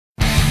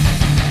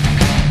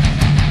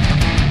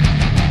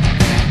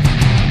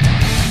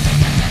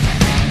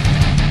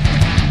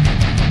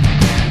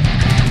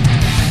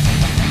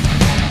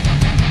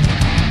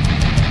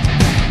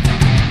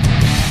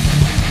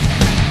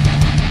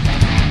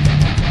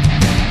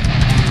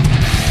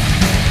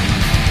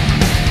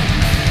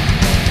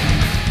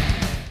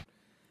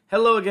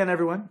Hello again,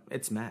 everyone.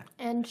 It's Matt.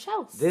 And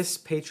Chels. This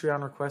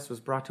Patreon request was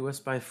brought to us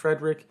by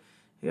Frederick.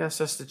 He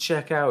asked us to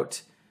check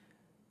out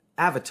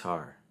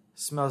Avatar,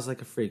 Smells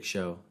Like a Freak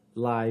Show,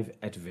 live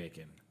at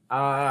Wacken.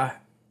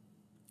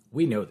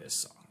 We know this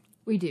song.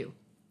 We do.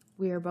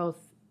 We are both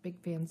big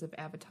fans of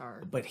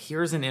Avatar. But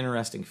here's an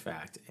interesting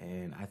fact,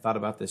 and I thought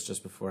about this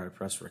just before I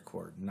pressed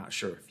record. I'm not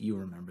sure if you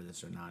remember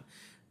this or not.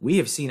 We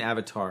have seen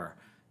Avatar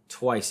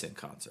twice in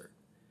concert.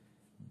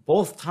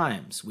 Both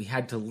times we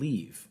had to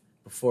leave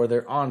before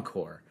their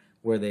encore,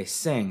 where they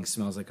sang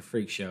Smells Like a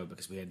Freak Show,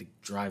 because we had to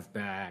drive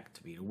back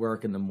to be at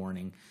work in the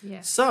morning.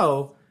 Yes.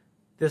 So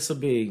this will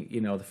be,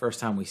 the first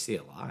time we see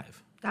it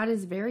live. That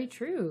is very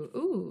true.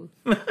 Ooh.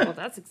 Well,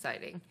 that's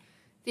exciting.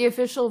 The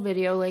official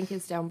video link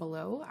is down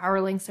below.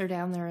 Our links are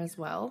down there as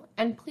well.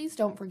 And please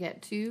don't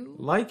forget to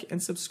like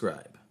and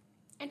subscribe.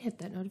 And hit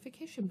that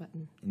notification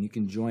button. And you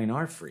can join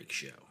our freak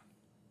show.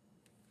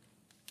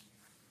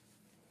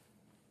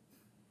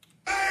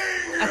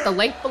 At the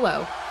link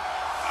below.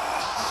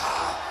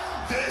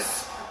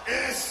 This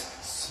is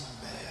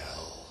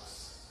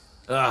Smells.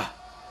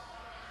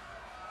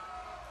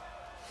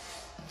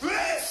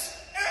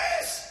 This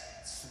is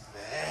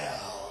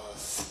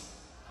Smells.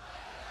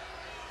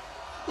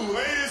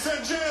 Ladies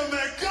and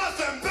gentlemen,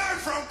 Gothenburg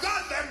from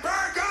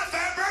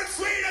Gothenburg,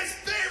 Sweden's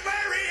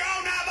very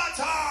own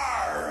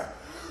Avatar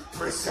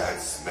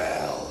presents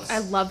Smells. I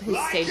love his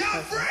like stage a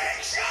presence.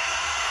 freak show!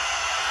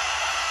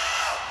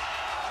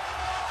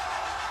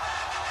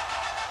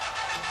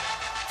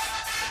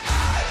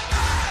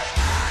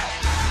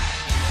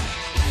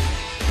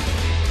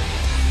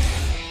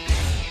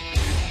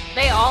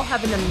 They all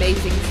have an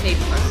amazing stage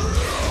presence.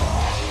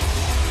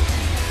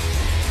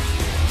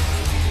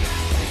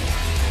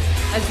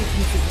 As you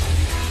can see.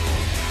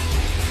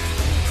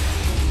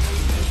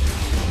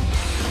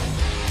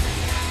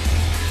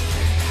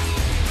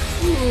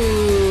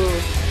 Ooh.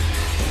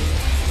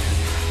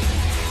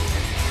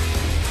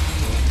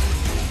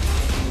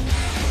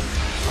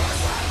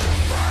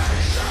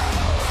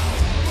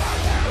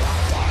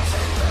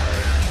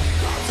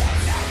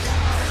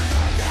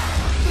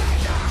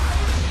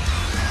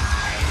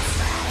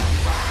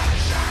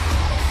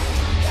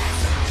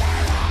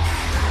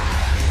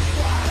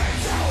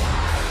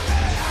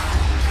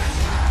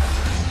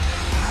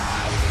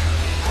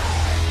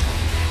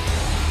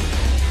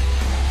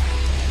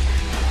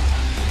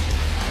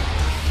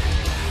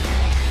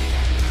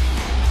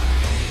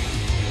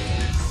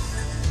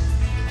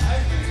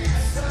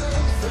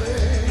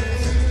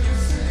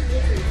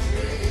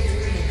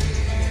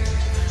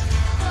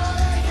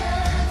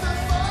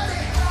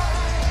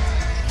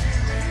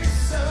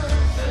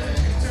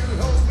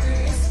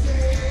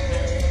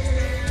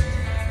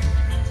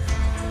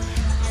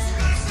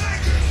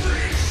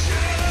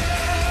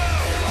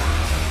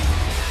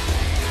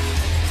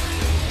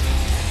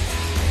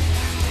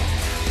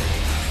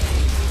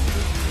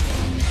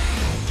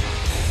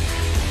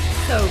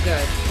 So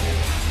good.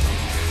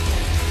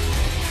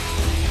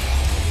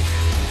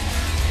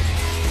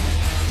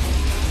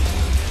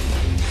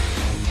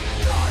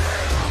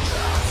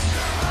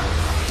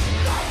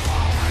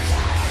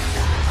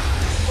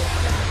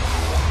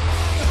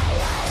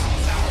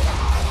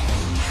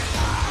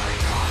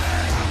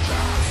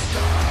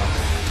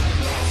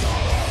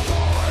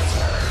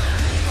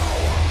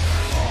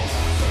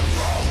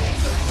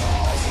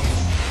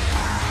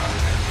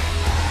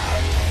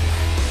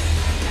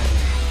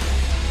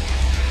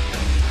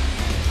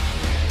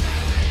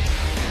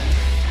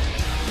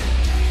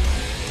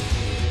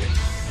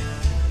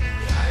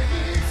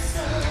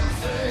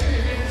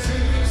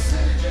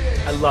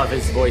 I love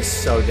his voice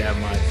so damn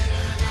much.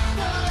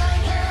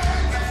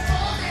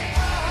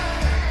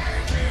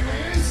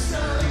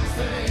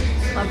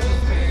 Love it.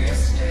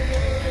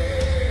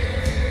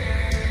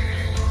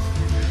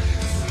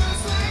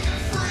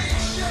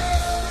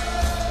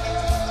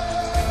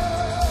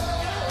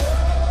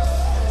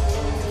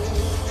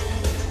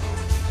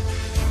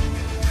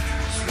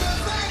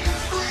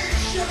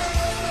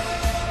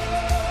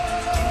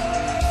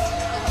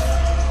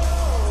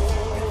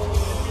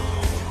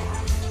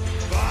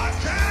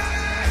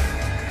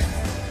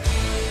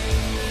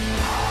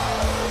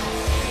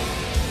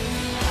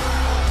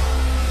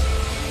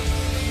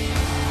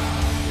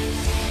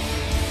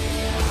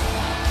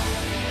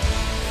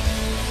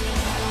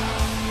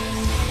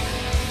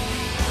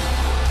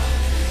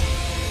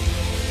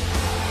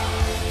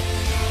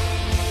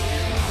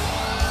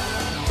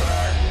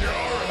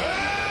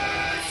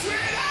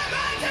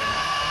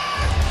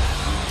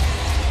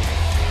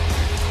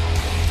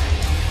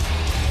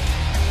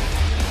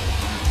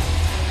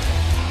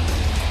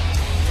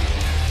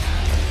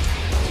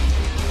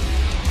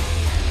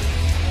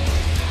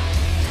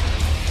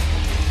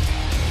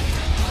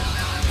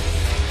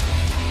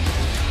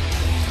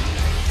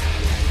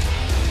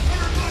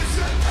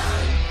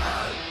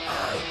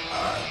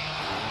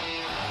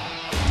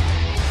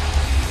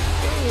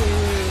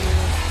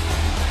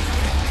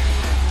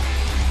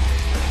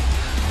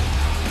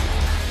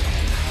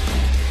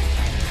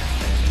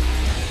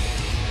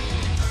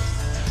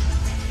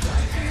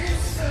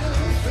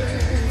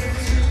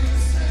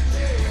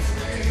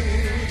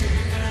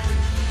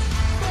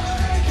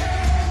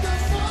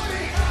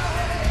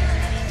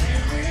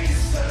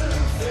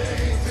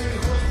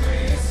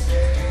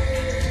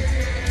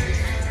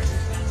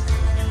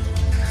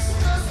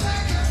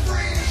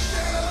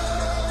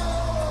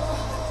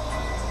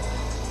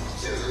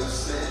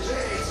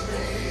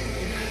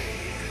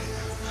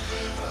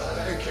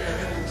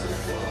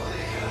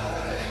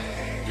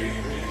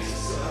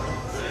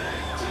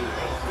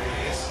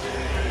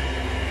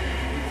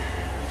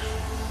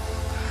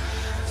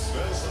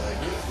 Smells like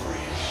a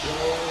freak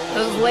show.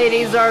 Those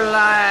ladies are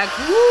like,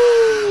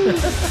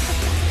 woo!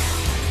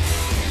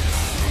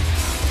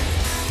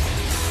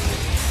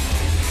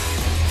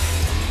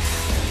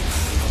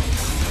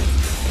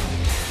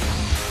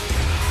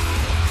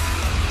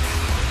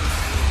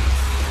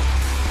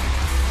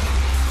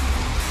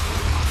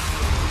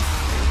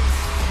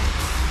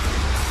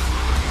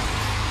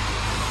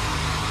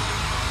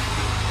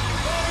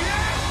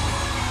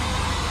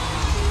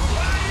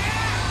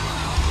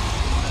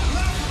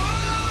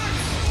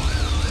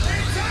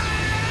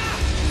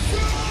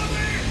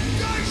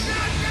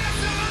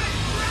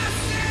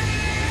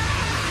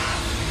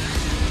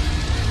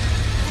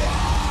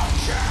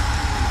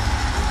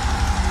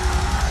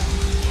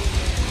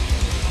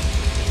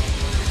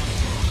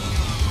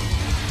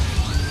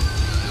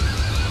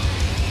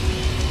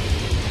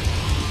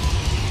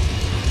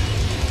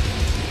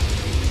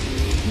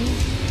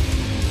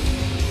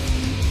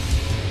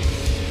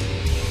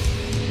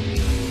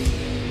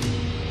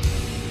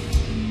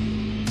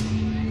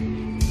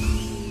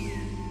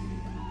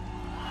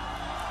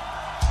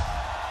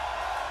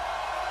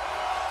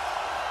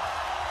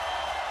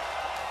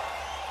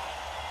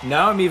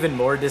 Now I'm even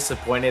more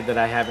disappointed that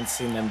I haven't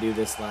seen them do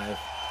this live.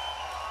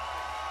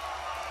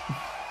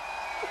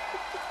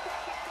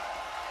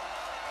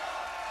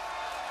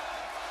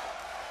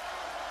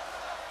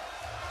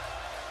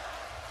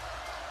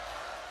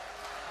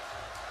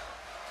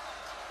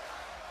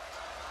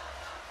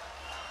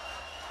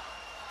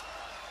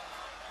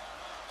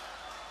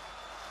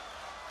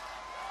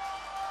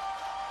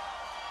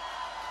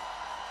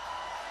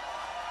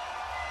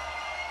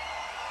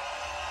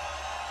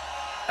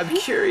 I'm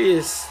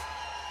curious.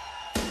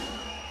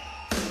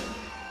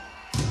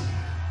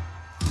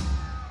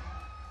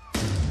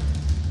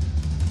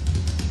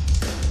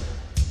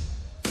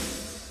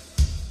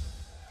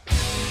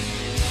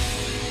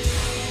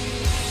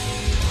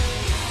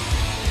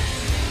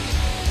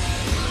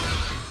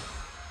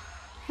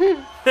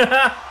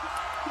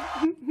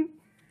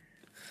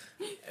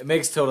 It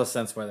makes total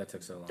sense why that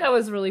took so long. That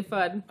was really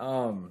fun.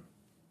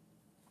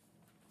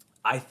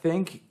 I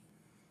think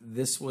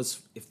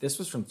if this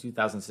was from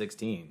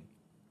 2016,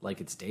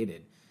 like it's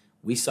dated,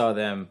 we saw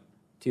them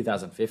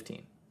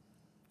 2015.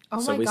 Oh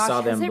So my we gosh,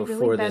 saw them has it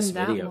before really this been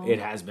that video. long? It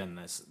has been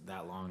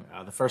that long.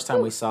 The first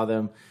time we saw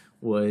them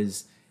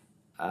was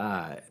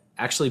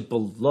actually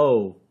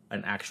below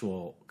an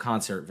actual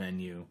concert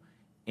venue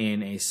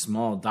in a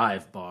small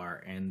dive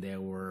bar, and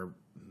there were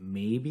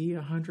maybe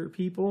 100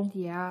 people.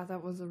 Yeah,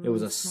 that was a really It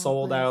was a small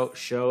sold place. out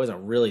show. It was a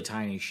really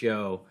tiny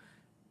show,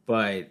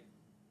 but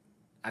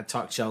I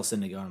talked Chels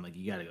into going. I'm like,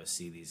 you got to go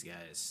see these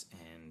guys,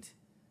 and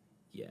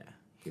yeah,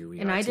 here we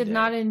are. And I did today.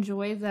 not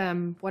enjoy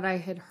them, what I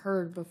had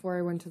heard before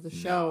I went to the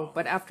show. No.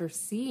 But after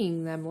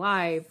seeing them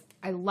live,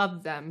 I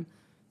loved them.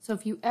 So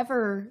if you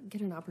ever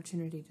get an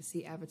opportunity to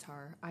see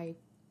Avatar, I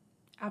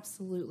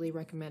absolutely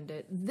recommend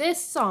it.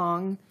 This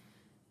song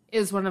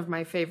is one of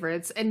my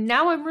favorites. And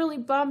now I'm really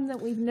bummed that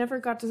we've never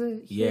got to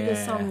hear this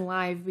Yeah. song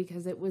live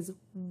because it was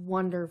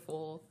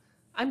wonderful.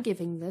 I'm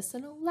giving this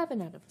an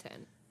 11 out of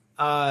 10.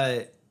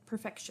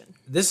 Perfection.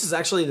 This is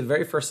actually the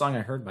very first song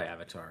I heard by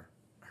Avatar.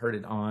 I heard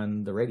it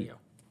on the radio.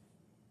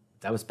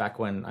 That was back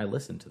when I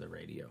listened to the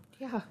radio.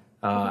 Yeah.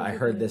 I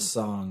heard this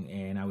song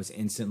and I was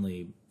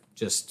instantly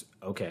just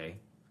okay.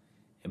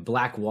 And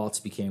Black Waltz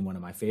became one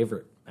of my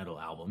favorite metal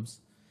albums.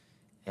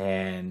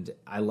 And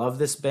I love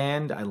this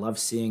band. I love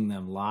seeing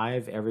them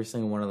live. Every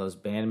single one of those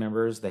band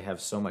members, they have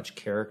so much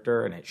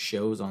character and it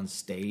shows on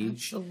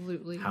stage.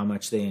 Absolutely. How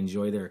much they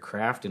enjoy their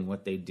craft and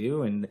what they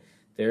do. And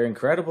they're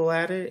incredible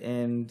at it.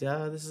 And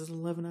this is an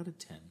 11 out of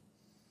 10.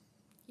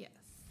 Yes.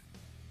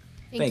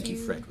 Thank you,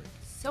 Frederick.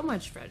 So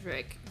much,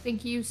 Frederick.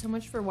 Thank you so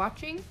much for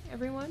watching,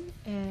 everyone.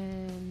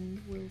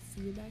 And we'll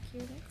see you back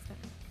here next time.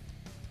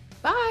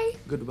 Bye.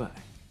 Goodbye.